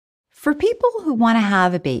For people who want to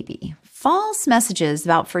have a baby, false messages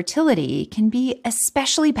about fertility can be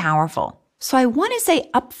especially powerful. So I want to say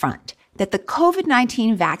upfront that the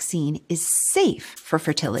COVID-19 vaccine is safe for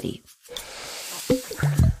fertility.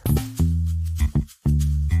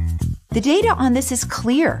 The data on this is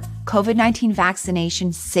clear. COVID-19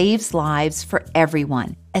 vaccination saves lives for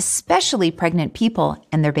everyone, especially pregnant people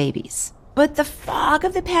and their babies. But the fog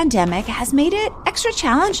of the pandemic has made it extra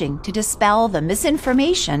challenging to dispel the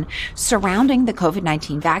misinformation surrounding the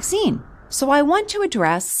COVID-19 vaccine. So I want to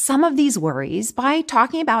address some of these worries by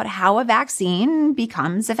talking about how a vaccine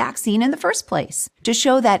becomes a vaccine in the first place, to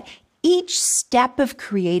show that each step of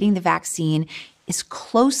creating the vaccine is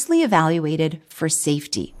closely evaluated for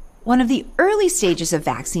safety. One of the early stages of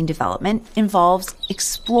vaccine development involves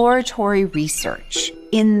exploratory research.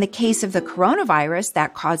 In the case of the coronavirus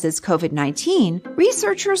that causes COVID-19,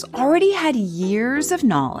 researchers already had years of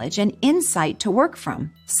knowledge and insight to work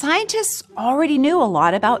from. Scientists already knew a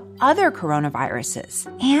lot about other coronaviruses.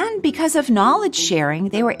 And because of knowledge sharing,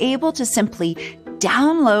 they were able to simply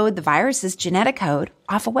download the virus's genetic code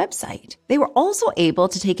off a website. They were also able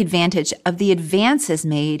to take advantage of the advances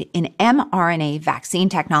made in mRNA vaccine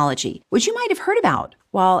technology, which you might have heard about.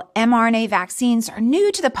 While mRNA vaccines are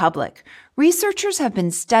new to the public, researchers have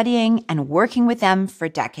been studying and working with them for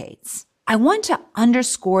decades. I want to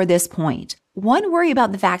underscore this point. One worry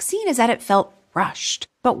about the vaccine is that it felt rushed.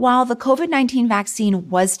 But while the COVID-19 vaccine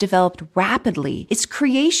was developed rapidly, its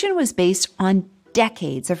creation was based on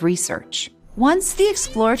decades of research. Once the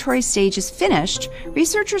exploratory stage is finished,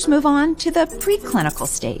 researchers move on to the preclinical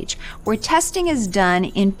stage, where testing is done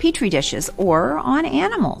in petri dishes or on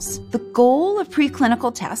animals. The goal of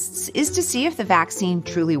preclinical tests is to see if the vaccine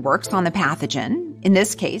truly works on the pathogen, in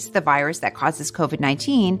this case, the virus that causes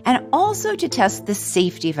COVID-19, and also to test the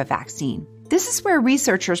safety of a vaccine. This is where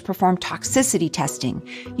researchers perform toxicity testing,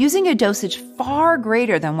 using a dosage far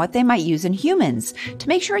greater than what they might use in humans to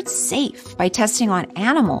make sure it's safe. By testing on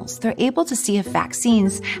animals, they're able to see if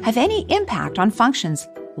vaccines have any impact on functions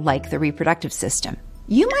like the reproductive system.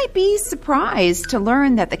 You might be surprised to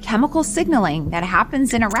learn that the chemical signaling that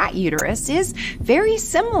happens in a rat uterus is very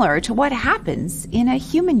similar to what happens in a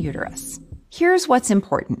human uterus. Here's what's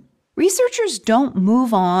important. Researchers don't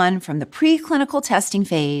move on from the preclinical testing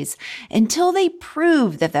phase until they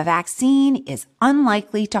prove that the vaccine is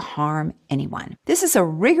unlikely to harm anyone. This is a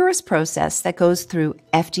rigorous process that goes through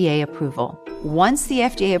FDA approval. Once the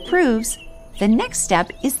FDA approves, the next step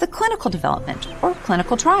is the clinical development or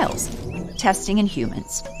clinical trials, testing in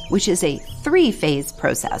humans, which is a 3-phase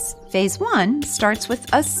process. Phase 1 starts with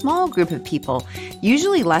a small group of people,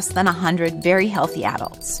 usually less than 100 very healthy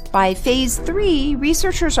adults. By Phase 3,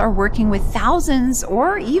 researchers are working with thousands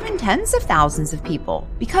or even tens of thousands of people.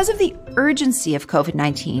 Because of the urgency of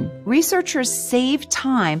COVID-19, researchers save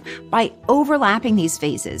time by overlapping these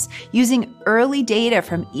phases, using early data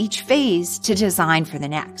from each phase to design for the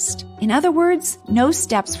next. In other words, no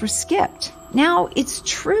steps were skipped. Now, it's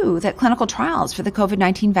true that clinical trials for the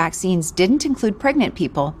COVID-19 vaccines didn't include pregnant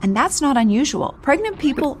people, and that's not unusual. Pregnant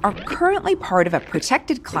people are currently part of a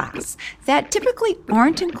protected class that typically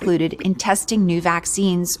aren't included in testing new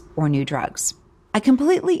vaccines or new drugs. I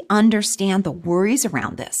completely understand the worries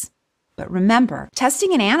around this. But remember,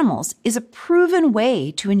 testing in animals is a proven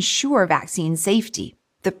way to ensure vaccine safety.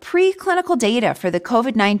 The preclinical data for the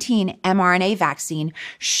COVID-19 mRNA vaccine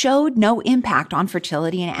showed no impact on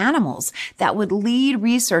fertility in animals that would lead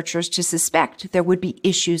researchers to suspect there would be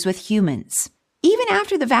issues with humans. Even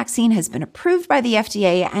after the vaccine has been approved by the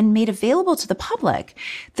FDA and made available to the public,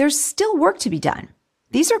 there's still work to be done.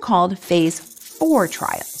 These are called Phase 4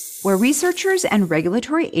 trials, where researchers and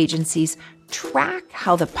regulatory agencies track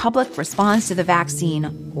how the public responds to the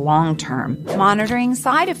vaccine long-term, monitoring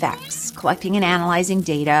side effects, collecting and analyzing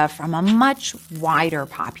data from a much wider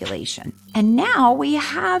population. And now we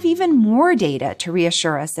have even more data to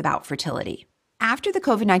reassure us about fertility. After the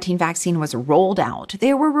COVID-19 vaccine was rolled out,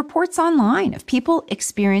 there were reports online of people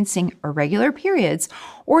experiencing irregular periods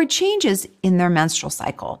or changes in their menstrual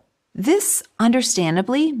cycle. This,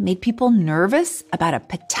 understandably, made people nervous about a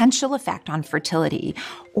potential effect on fertility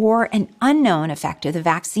or an unknown effect of the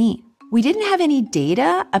vaccine. We didn't have any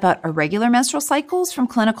data about irregular menstrual cycles from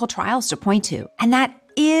clinical trials to point to, and that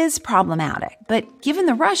is problematic. But given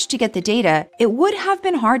the rush to get the data, it would have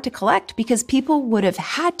been hard to collect because people would have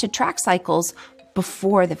had to track cycles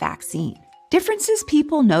before the vaccine. Differences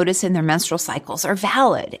people notice in their menstrual cycles are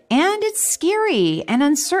valid, and it's scary and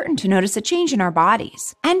uncertain to notice a change in our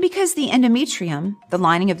bodies. And because the endometrium, the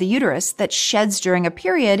lining of the uterus that sheds during a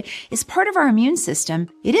period, is part of our immune system,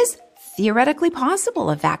 it is theoretically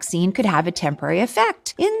possible a vaccine could have a temporary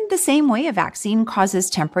effect, in the same way a vaccine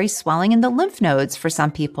causes temporary swelling in the lymph nodes for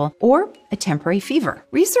some people, or a temporary fever.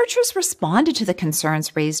 Researchers responded to the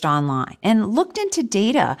concerns raised online and looked into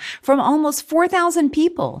data from almost 4,000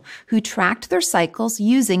 people who tracked their cycles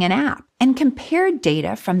using an app and compared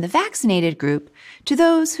data from the vaccinated group to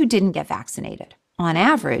those who didn't get vaccinated. On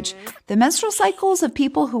average, the menstrual cycles of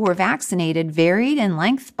people who were vaccinated varied in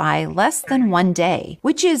length by less than 1 day,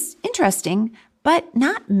 which is interesting, but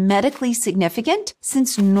not medically significant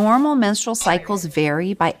since normal menstrual cycles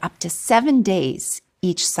vary by up to 7 days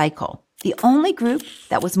each cycle. The only group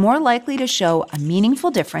that was more likely to show a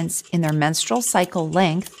meaningful difference in their menstrual cycle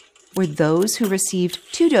length were those who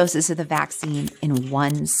received 2 doses of the vaccine in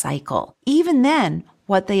 1 cycle. Even then,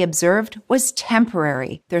 what they observed was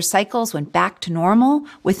temporary. Their cycles went back to normal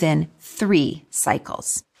within 3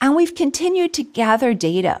 cycles. And we've continued to gather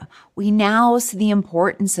data. We now see the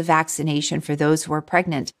importance of vaccination for those who are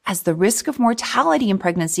pregnant, as the risk of mortality in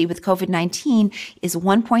pregnancy with COVID-19 is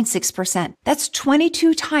 1.6%. That's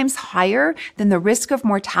 22 times higher than the risk of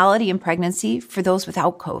mortality in pregnancy for those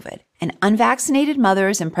without COVID. And unvaccinated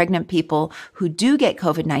mothers and pregnant people who do get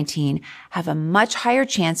COVID-19 have a much higher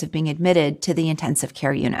chance of being admitted to the intensive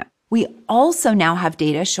care unit. We also now have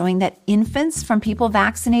data showing that infants from people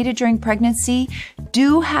vaccinated during pregnancy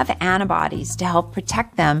do have antibodies to help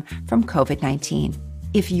protect them from COVID-19.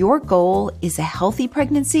 If your goal is a healthy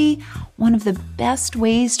pregnancy, one of the best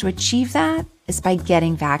ways to achieve that is by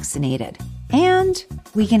getting vaccinated. And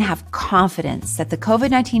we can have confidence that the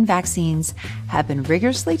COVID-19 vaccines have been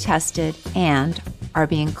rigorously tested and are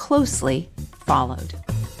being closely followed.